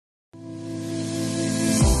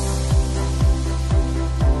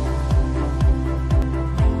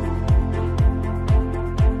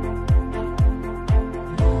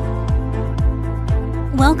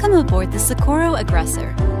Welcome aboard the Socorro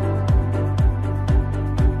Aggressor.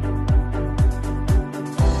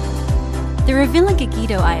 The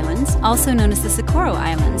Revillagigedo Islands, also known as the Socorro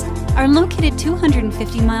Islands, are located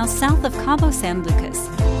 250 miles south of Cabo San Lucas.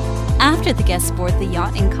 After the guests board the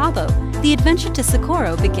yacht in Cabo, the adventure to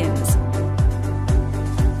Socorro begins.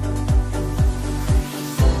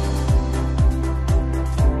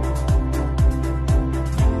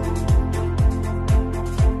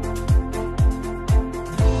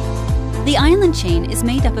 The island chain is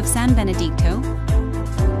made up of San Benedicto,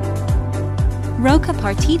 Roca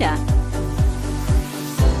Partida,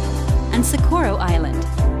 and Socorro Island.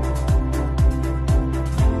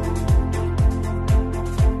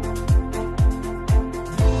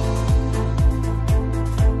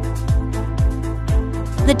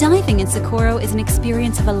 The diving in Socorro is an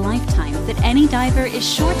experience of a lifetime that any diver is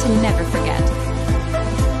sure to never forget.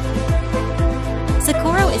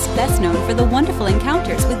 Socorro is best known for the wonderful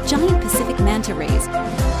encounters with giant Pacific manta rays,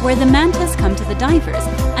 where the mantas come to the divers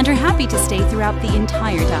and are happy to stay throughout the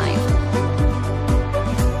entire dive.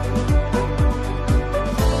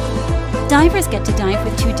 Divers get to dive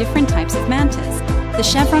with two different types of mantas, the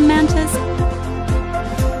chevron mantas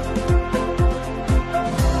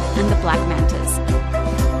and the black mantas.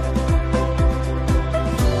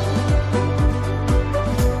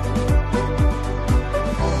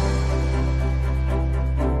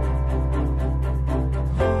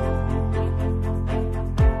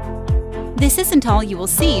 This isn't all you will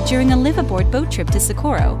see during a live-aboard boat trip to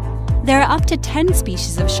Socorro. There are up to 10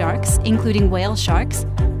 species of sharks, including whale sharks,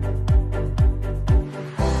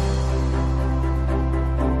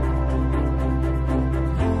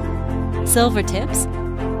 silver tips,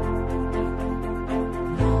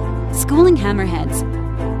 schooling hammerheads,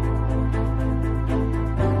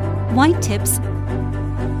 white tips,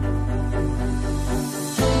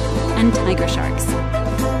 and tiger sharks.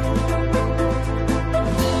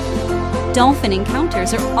 Dolphin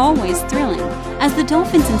encounters are always thrilling, as the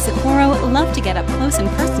dolphins in Socorro love to get up close and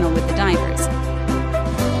personal with the divers.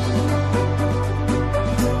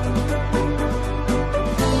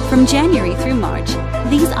 From January through March,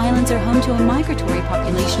 these islands are home to a migratory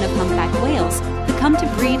population of humpback whales who come to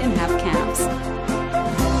breed and have calves.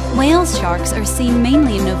 Whale sharks are seen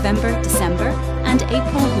mainly in November, December, and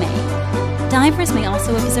April-May. Divers may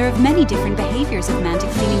also observe many different behaviors of manta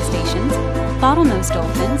cleaning stations, bottlenose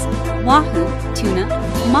dolphins, wahoo, tuna,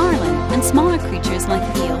 marlin, and smaller creatures like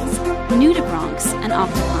eels, nudibranchs, and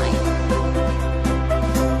octopi.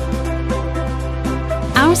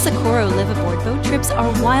 Our Socorro live-aboard boat trips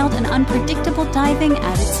are wild and unpredictable diving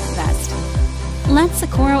at its best. Let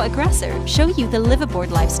Socorro Aggressor show you the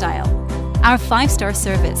live-aboard lifestyle. Our 5-star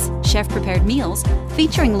service, chef-prepared meals,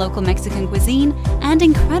 featuring local Mexican cuisine, and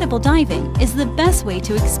incredible diving is the best way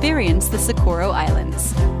to experience the Socorro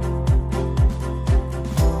Islands.